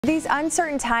These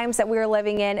uncertain times that we're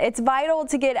living in, it's vital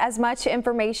to get as much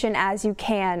information as you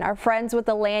can. Our friends with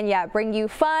the Lagniappe bring you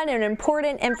fun and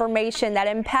important information that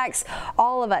impacts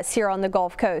all of us here on the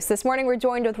Gulf Coast. This morning we're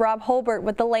joined with Rob Holbert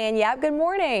with the Lagniappe. Good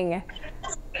morning.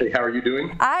 Hey, how are you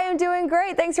doing? I am doing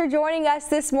great. Thanks for joining us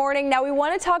this morning. Now we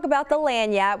want to talk about the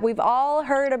Lagniappe. We've all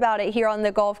heard about it here on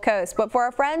the Gulf Coast, but for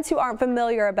our friends who aren't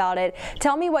familiar about it,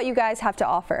 tell me what you guys have to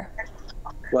offer.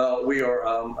 Well, we are,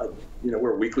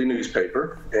 we're a weekly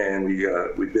newspaper, and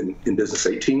we've been in business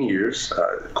 18 years.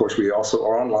 Of course, we also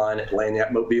are online at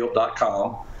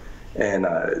lagniappemobile.com,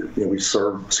 and we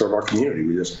serve our community.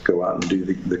 We just go out and do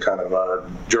the kind of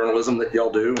journalism that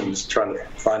y'all do, and just trying to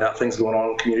find out things going on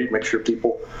in the community, make sure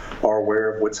people are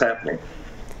aware of what's happening.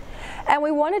 And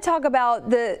we want to talk about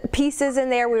the pieces in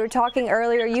there. We were talking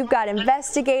earlier, you've got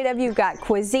investigative, you've got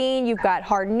cuisine, you've got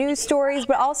hard news stories,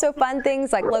 but also fun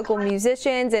things like local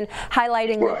musicians and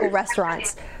highlighting local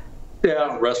restaurants.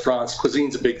 Yeah, restaurants.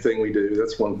 Cuisine's a big thing we do.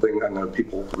 That's one thing I know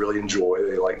people really enjoy.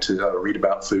 They like to read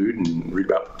about food and read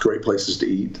about great places to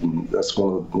eat, and that's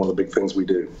one of the big things we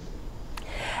do.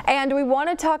 And we want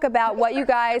to talk about what you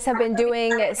guys have been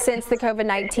doing since the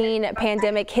COVID-19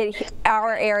 pandemic hit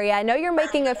our area. I know you're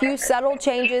making a few subtle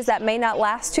changes that may not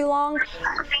last too long.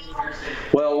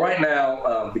 Well, right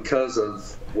now, because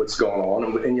of what's going on,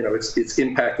 and it's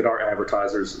impacted our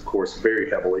advertisers, of course,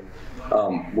 very heavily.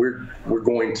 We're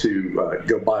going to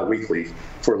go bi-weekly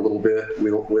for a little bit.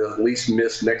 We'll at least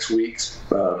miss next week's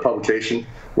publication.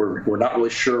 We're not really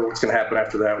sure what's going to happen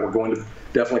after that. We're going to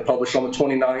definitely publish on the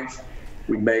 29th.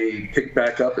 We may pick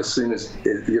back up as soon as,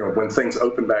 when things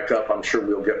open back up. I'm sure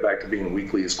we'll get back to being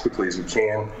weekly as quickly as we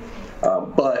can.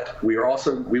 But we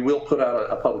will put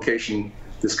out a publication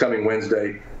this coming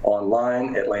Wednesday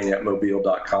online at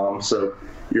lagniappemobile.com. So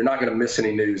you're not going to miss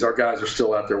any news. Our guys are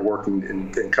still out there working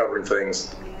and covering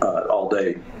things all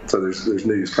day. So there's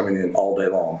news coming in all day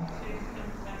long.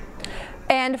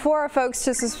 And for our folks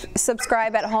to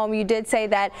subscribe at home, you did say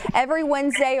that every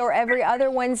Wednesday or every other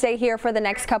Wednesday here for the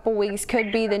next couple weeks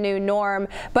could be the new norm.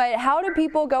 But how do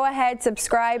people go ahead,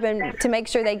 subscribe, and to make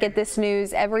sure they get this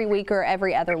news every week or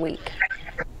every other week?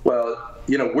 Well,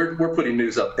 we're putting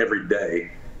news up every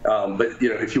day. But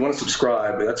if you want to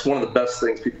subscribe, that's one of the best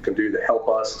things people can do to help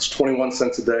us. It's 21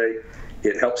 cents a day.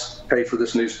 It helps pay for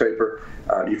this newspaper.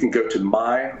 You can go to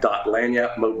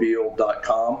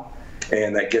my.lagniappemobile.com.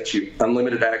 And that gets you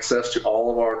unlimited access to all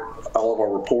of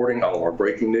our reporting, all of our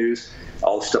breaking news,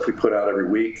 all the stuff we put out every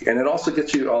week, and it also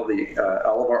gets you all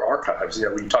of our archives.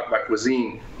 When you talk about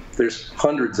cuisine, there's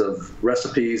hundreds of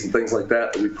recipes and things like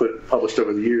that we published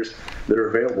over the years that are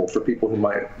available for people who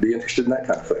might be interested in that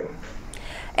kind of thing.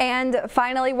 And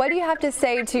finally, what do you have to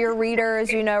say to your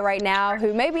readers, right now,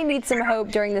 who maybe need some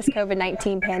hope during this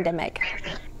COVID-19 pandemic?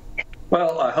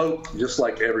 Well, I hope, just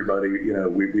like everybody,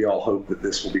 we all hope that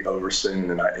this will be over soon,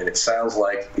 and it sounds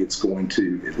like it's going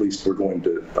to. At least a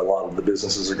lot of the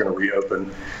businesses are going to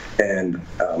reopen, and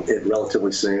it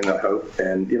relatively soon, I hope.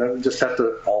 And we just have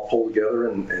to all pull together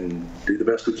and do the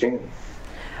best we can.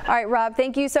 All right, Rob,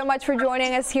 thank you so much for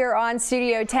joining us here on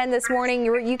Studio 10 this morning.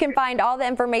 You can find all the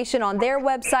information on their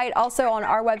website, also on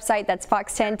our website, that's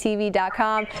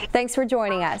fox10tv.com. Thanks for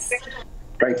joining us.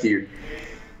 Thank you.